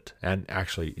Hobbit, and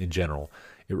actually, in general,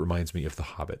 it reminds me of The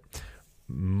Hobbit.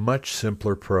 Much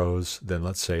simpler prose than,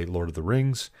 let's say, Lord of the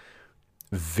Rings.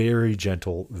 Very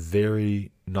gentle,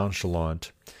 very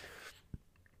nonchalant.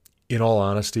 In all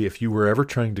honesty, if you were ever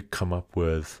trying to come up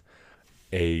with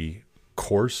a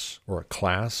course or a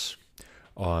class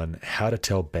on how to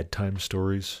tell bedtime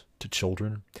stories to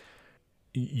children,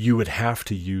 you would have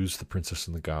to use The Princess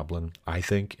and the Goblin, I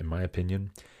think, in my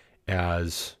opinion,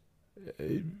 as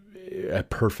a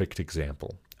perfect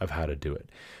example of how to do it.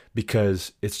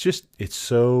 Because it's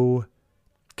so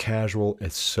casual,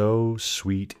 it's so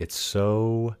sweet, it's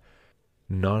so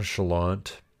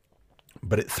nonchalant,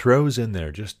 but it throws in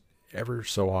there just ever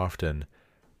so often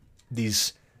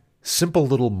these simple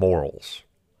little morals,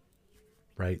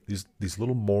 right? These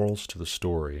little morals to the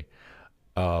story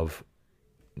of,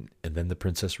 and then the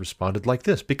princess responded like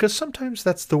this, because sometimes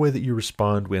that's the way that you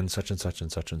respond when such and such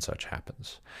and such and such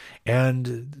happens,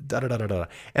 and da da da da da,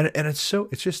 and it's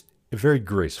just very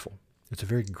graceful. It's a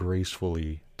very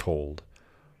gracefully told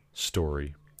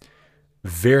story.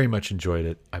 Very much enjoyed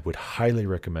it. I would highly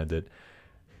recommend it.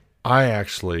 I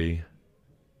actually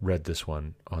read this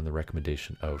one on the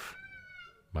recommendation of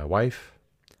my wife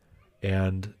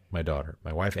and my daughter.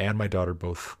 My wife and my daughter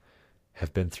both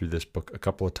have been through this book a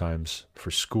couple of times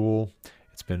for school.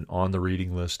 It's been on the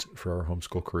reading list for our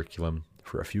homeschool curriculum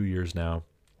for a few years now.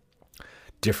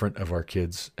 Different of our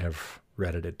kids have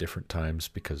read it at different times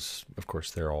because, of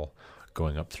course, they're all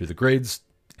going up through the grades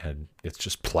and it's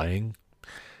just playing.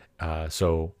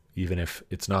 So even if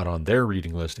it's not on their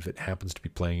reading list, if it happens to be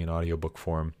playing in audiobook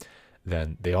form,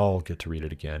 then they all get to read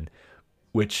it again,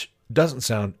 which doesn't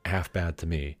sound half bad to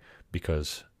me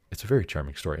because it's a very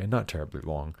charming story and not terribly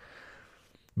long.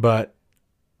 But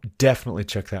definitely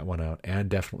check that one out and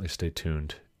definitely stay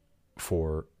tuned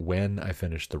for when I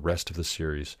finish the rest of the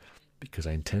series, because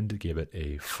I intend to give it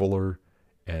a fuller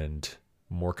and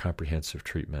more comprehensive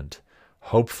treatment.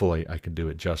 Hopefully I can do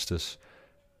it justice,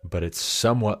 but it's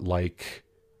somewhat like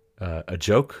a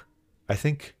joke, I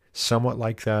think, somewhat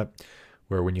like that,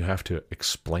 where when you have to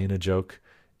explain a joke,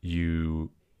 you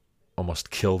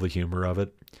almost kill the humor of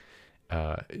it.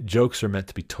 Jokes are meant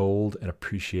to be told and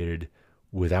appreciated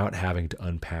without having to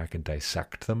unpack and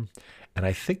dissect them. And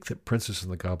I think that Princess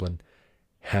and the Goblin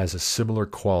has a similar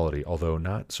quality, although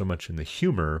not so much in the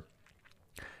humor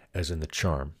as in the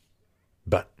charm.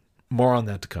 But more on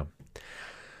that to come.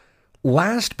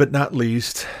 Last but not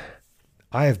least,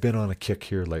 I have been on a kick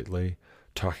here lately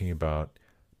talking about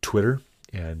Twitter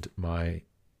and my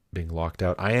being locked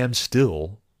out. I am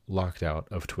still locked out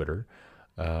of Twitter.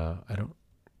 I don't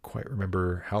quite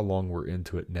remember how long we're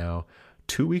into it now.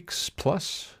 2 weeks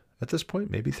plus at this point,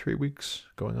 maybe 3 weeks,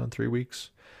 going on 3 weeks.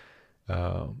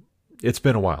 It's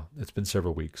been a while. It's been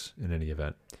several weeks in any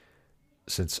event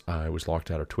since I was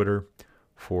locked out of Twitter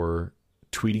for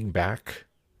tweeting back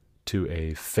to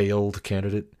a failed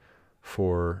candidate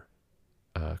for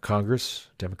Congress,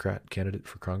 Democrat candidate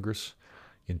for Congress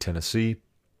in Tennessee.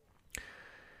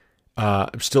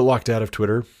 I'm still locked out of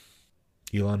Twitter.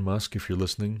 Elon Musk, if you're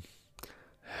listening,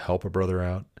 help a brother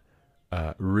out.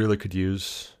 Really could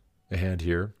use a hand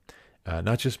here.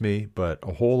 Not just me, but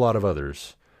a whole lot of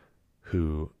others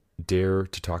who dare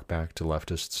to talk back to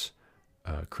leftists,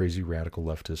 crazy radical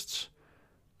leftists.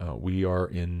 We are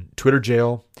in Twitter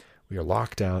jail. We are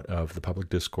locked out of the public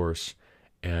discourse.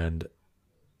 And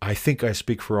I think I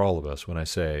speak for all of us when I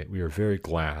say we are very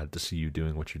glad to see you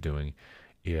doing what you're doing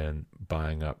in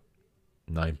buying up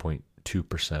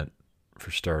 9.2%,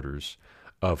 for starters,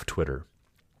 of Twitter.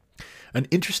 An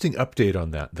interesting update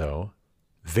on that, though,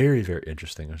 very, very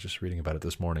interesting. I was just reading about it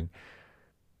this morning.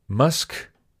 Musk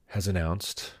has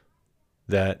announced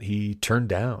that he turned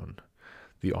down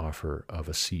the offer of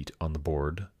a seat on the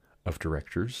board of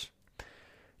directors,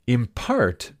 in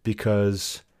part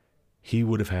because he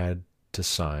would have had to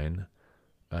sign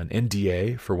an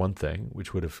NDA, for one thing,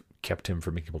 which would have kept him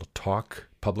from being able to talk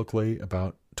publicly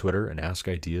about Twitter and ask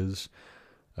ideas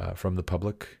from the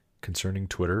public concerning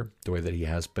Twitter the way that he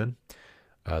has been,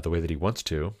 the way that he wants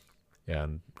to,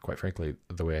 and quite frankly,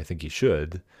 the way I think he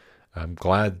should. I'm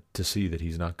glad to see that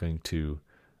he's not going to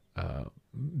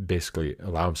basically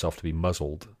allow himself to be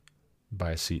muzzled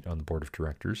by a seat on the board of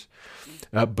directors.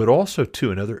 But also,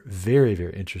 too, another very,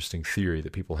 very interesting theory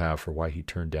that people have for why he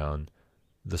turned down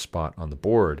the spot on the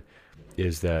board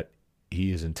is that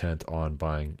he is intent on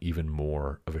buying even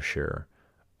more of a share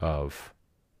of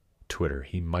Twitter.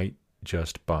 He might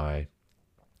just buy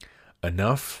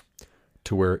enough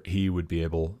to where he would be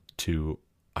able to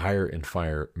hire and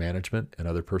fire management and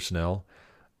other personnel.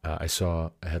 I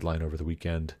saw a headline over the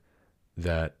weekend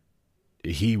that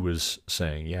he was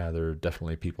saying, yeah, there are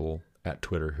definitely people at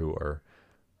Twitter who are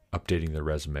updating their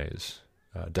resumes,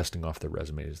 dusting off their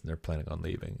resumes, and they're planning on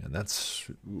leaving. And that's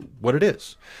what it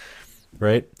is,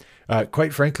 right?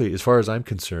 Quite frankly, as far as I'm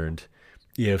concerned,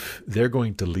 if they're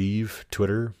going to leave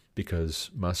Twitter because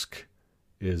Musk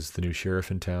is the new sheriff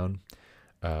in town,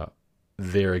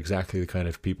 they're exactly the kind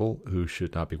of people who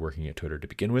should not be working at Twitter to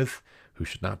begin with, who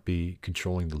should not be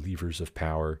controlling the levers of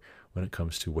power when it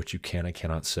comes to what you can and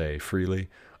cannot say freely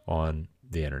on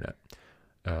the internet.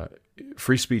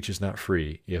 Free speech is not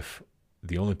free if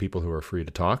the only people who are free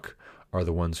to talk are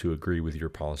the ones who agree with your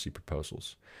policy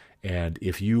proposals. And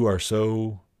if you are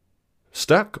so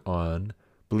stuck on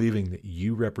believing that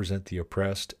you represent the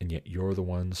oppressed and yet you're the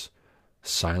ones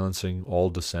silencing all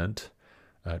dissent,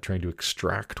 trying to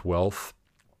extract wealth,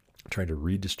 trying to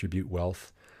redistribute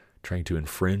wealth, trying to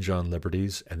infringe on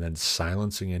liberties, and then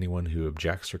silencing anyone who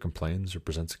objects or complains or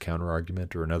presents a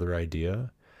counter-argument or another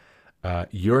idea,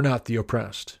 you're not the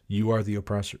oppressed. You are the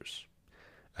oppressors.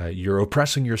 You're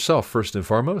oppressing yourself first and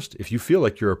foremost. If you feel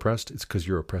like you're oppressed, it's because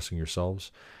you're oppressing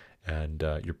yourselves, and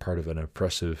you're part of an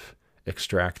oppressive,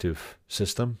 extractive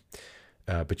system.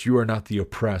 But you are not the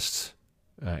oppressed,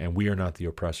 and we are not the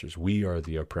oppressors. We are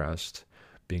the oppressed,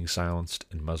 being silenced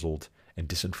and muzzled and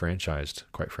disenfranchised,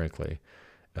 quite frankly.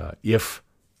 If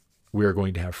we are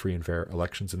going to have free and fair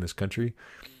elections in this country,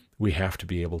 we have to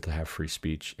be able to have free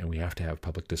speech, and we have to have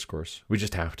public discourse. We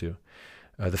just have to.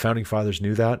 The Founding Fathers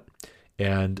knew that,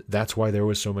 and that's why there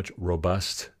was so much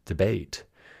robust debate.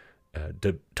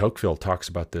 De Tocqueville talks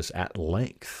about this at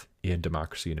length in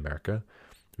Democracy in America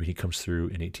when he comes through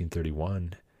in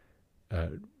 1831,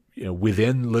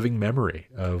 within living memory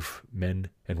of men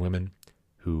and women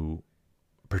who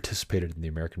participated in the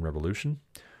American Revolution,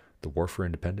 the War for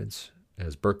Independence,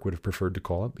 as Burke would have preferred to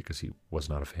call it, because he was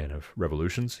not a fan of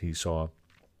revolutions. He saw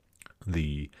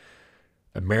the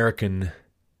American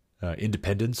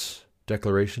Independence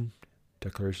Declaration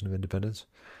of Independence.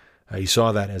 He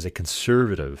saw that as a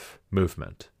conservative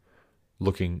movement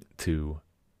looking to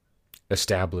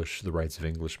establish the rights of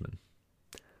Englishmen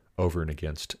over and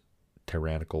against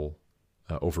tyrannical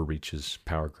overreaches,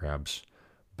 power grabs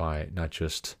by not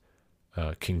just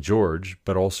King George,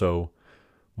 but also,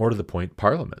 more to the point,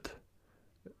 Parliament.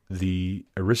 The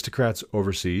aristocrats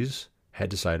overseas had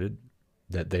decided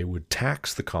that they would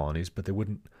tax the colonies, but they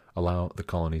wouldn't allow the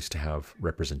colonies to have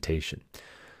representation.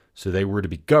 So they were to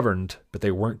be governed, but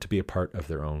they weren't to be a part of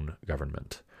their own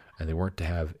government. And they weren't to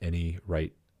have any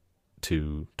right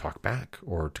to talk back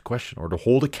or to question or to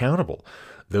hold accountable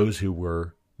those who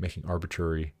were making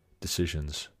arbitrary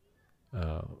decisions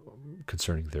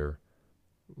concerning their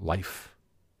life,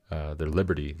 their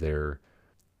liberty, their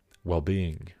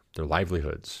well-being, their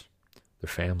livelihoods, their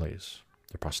families,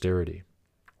 their posterity.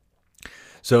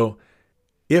 So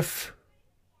if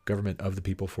government of the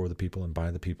people, for the people, and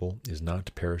by the people is not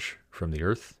to perish from the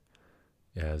earth,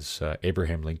 as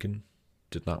Abraham Lincoln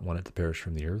did not want it to perish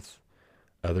from the earth,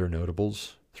 other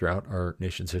notables throughout our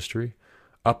nation's history,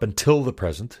 up until the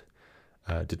present,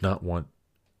 did not want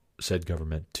said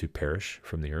government to perish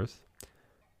from the earth.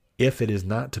 If it is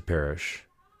not to perish,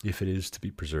 if it is to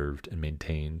be preserved and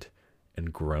maintained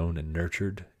and grown and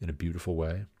nurtured in a beautiful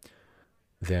way,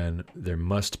 then there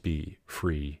must be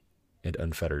free and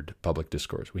unfettered public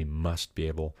discourse. We must be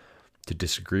able to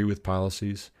disagree with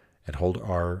policies and hold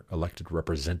our elected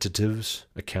representatives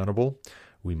accountable.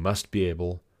 We must be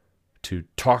able to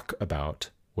talk about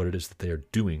what it is that they are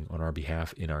doing on our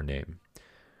behalf in our name.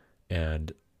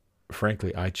 And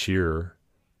frankly, I cheer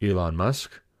Elon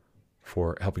Musk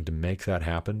for helping to make that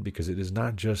happen, because it is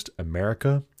not just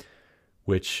America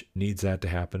which needs that to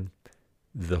happen.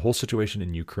 The whole situation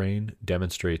in Ukraine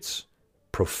demonstrates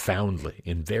profoundly,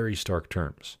 in very stark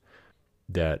terms,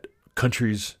 that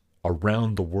countries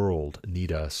around the world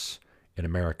need us in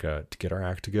America to get our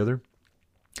act together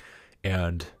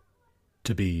and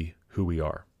to be who we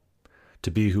are,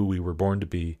 to be who we were born to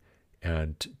be,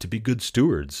 and to be good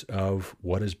stewards of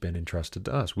what has been entrusted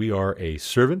to us. We are a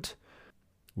servant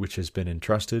which has been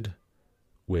entrusted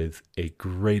with a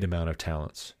great amount of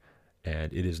talents,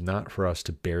 and it is not for us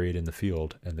to bury it in the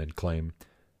field and then claim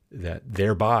that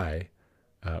thereby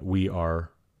we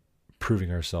are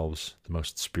proving ourselves the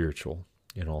most spiritual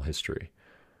in all history.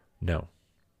 No.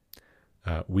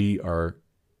 We are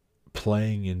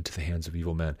playing into the hands of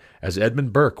evil men. As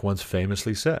Edmund Burke once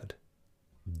famously said,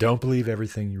 don't believe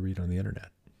everything you read on the internet.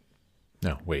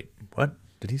 No, wait, what?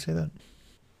 Did he say that?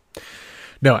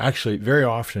 No, actually, very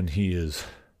often he is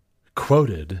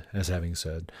quoted as having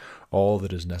said, all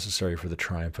that is necessary for the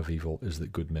triumph of evil is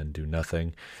that good men do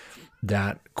nothing.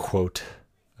 That quote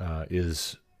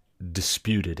is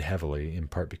disputed heavily, in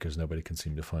part because nobody can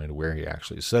seem to find where he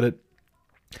actually said it.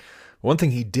 One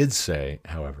thing he did say,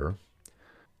 however,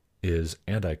 is,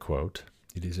 and I quote,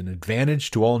 "It is an advantage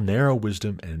to all narrow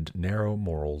wisdom and narrow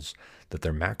morals that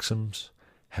their maxims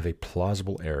have a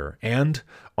plausible error, and,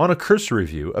 on a cursory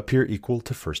view, appear equal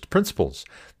to first principles.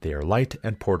 They are light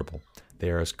and portable.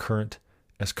 They are as current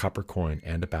as copper coin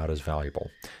and about as valuable.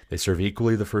 They serve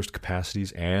equally the first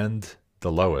capacities and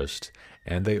the lowest,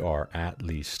 and they are, at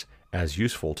least, as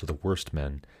useful to the worst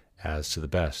men as to the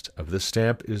best. Of this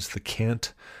stamp is the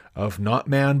cant of not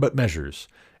man but measures,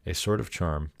 a sort of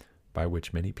charm by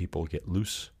which many people get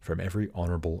loose from every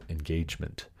honorable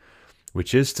engagement.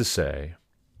 Which is to say,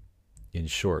 in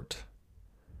short,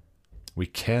 we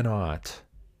cannot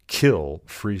kill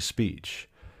free speech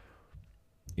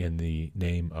in the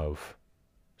name of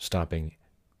stopping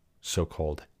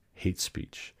so-called hate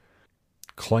speech.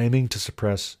 Claiming to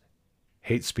suppress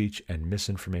hate speech and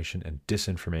misinformation and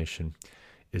disinformation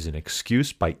is an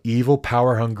excuse by evil,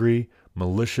 power-hungry,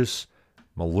 malicious,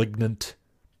 malignant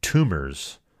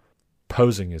tumors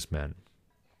posing as men,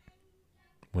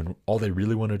 when all they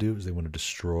really want to do is they want to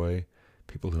destroy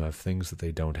people who have things that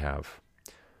they don't have,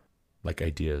 like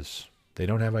ideas. They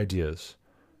don't have ideas.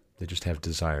 They just have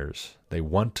desires. They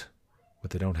want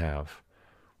what they don't have.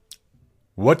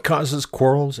 What causes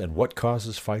quarrels and what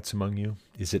causes fights among you?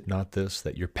 Is it not this,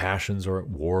 that your passions are at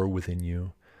war within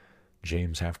you?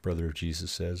 James, half-brother of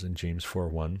Jesus, says in James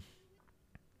 4:1.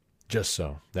 Just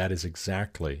so. That is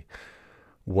exactly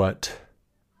what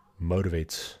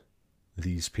motivates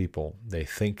these people. They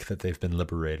think that they've been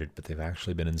liberated, but they've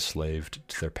actually been enslaved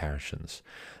to their passions.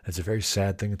 It's a very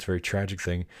sad thing. It's a very tragic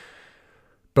thing.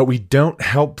 But we don't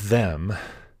help them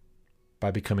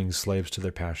by becoming slaves to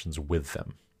their passions with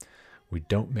them. We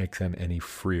don't make them any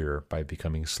freer by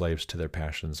becoming slaves to their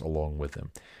passions along with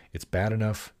them. It's bad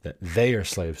enough that they are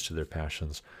slaves to their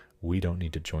passions. We don't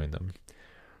need to join them.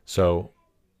 So,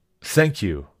 thank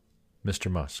you, Mr.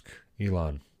 Musk,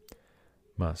 Elon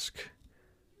Musk.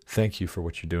 Thank you for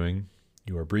what you're doing.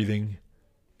 You are breathing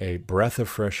a breath of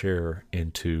fresh air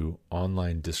into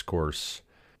online discourse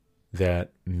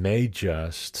that may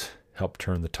just help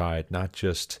turn the tide, not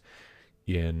just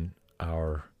in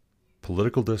our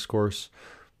political discourse,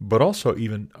 but also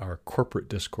even our corporate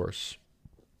discourse.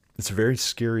 It's a very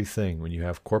scary thing when you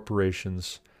have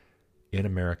corporations in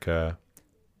America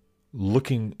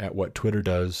looking at what Twitter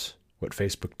does, what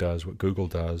Facebook does, what Google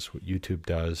does, what YouTube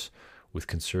does with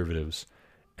conservatives,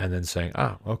 and then saying,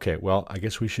 okay, well, I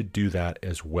guess we should do that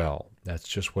as well. That's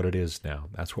just what it is now.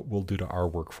 That's what we'll do to our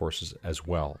workforces as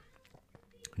well.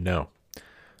 No.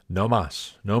 No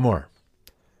mas. No more.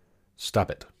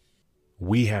 Stop it.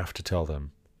 We have to tell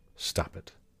them, stop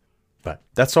it. But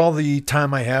that's all the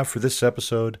time I have for this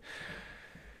episode.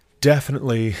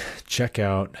 Definitely check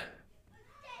out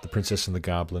The Princess and the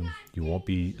Goblin. You won't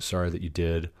be sorry that you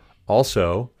did.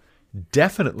 Also,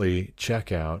 definitely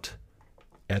check out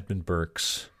Edmund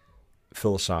Burke's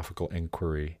philosophical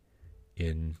inquiry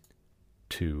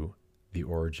into the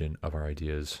origin of our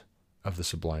ideas of the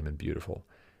sublime and beautiful.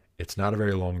 It's not a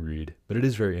very long read, but it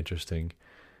is very interesting.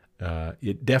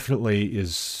 It definitely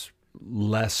is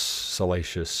less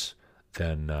salacious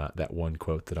than that one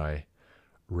quote that I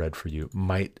read for you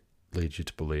might lead you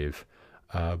to believe.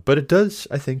 But it does,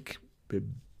 I think,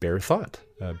 bear thought,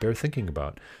 bear thinking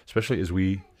about, especially as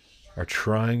we are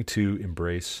trying to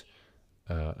embrace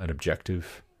an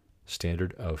objective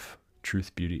standard of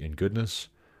truth, beauty, and goodness,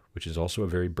 which is also a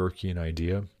very Burkean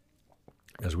idea.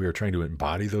 As we are trying to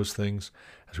embody those things,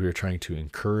 as we are trying to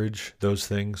encourage those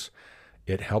things,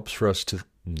 it helps for us to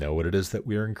know what it is that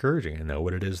we are encouraging and know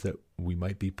what it is that we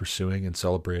might be pursuing and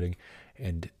celebrating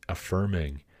and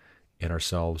affirming in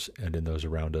ourselves and in those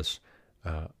around us.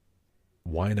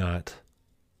 Why not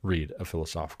read a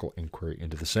philosophical inquiry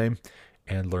into the same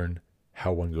and learn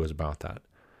how one goes about that?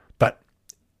 But,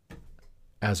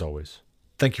 as always,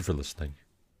 thank you for listening.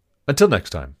 Until next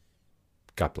time,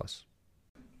 God bless.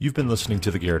 You've been listening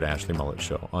to The Garrett Ashley Mullet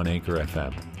Show on Anchor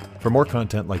FM. For more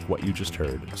content like what you just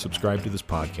heard, subscribe to this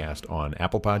podcast on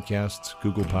Apple Podcasts,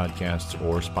 Google Podcasts,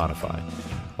 or Spotify.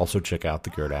 Also check out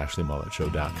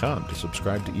thegarrettashleymulletshow.com to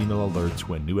subscribe to email alerts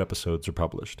when new episodes are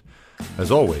published. As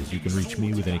always, you can reach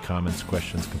me with any comments,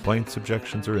 questions, complaints,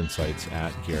 objections, or insights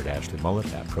at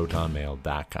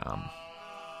garrettashleyMullet@protonmail.com.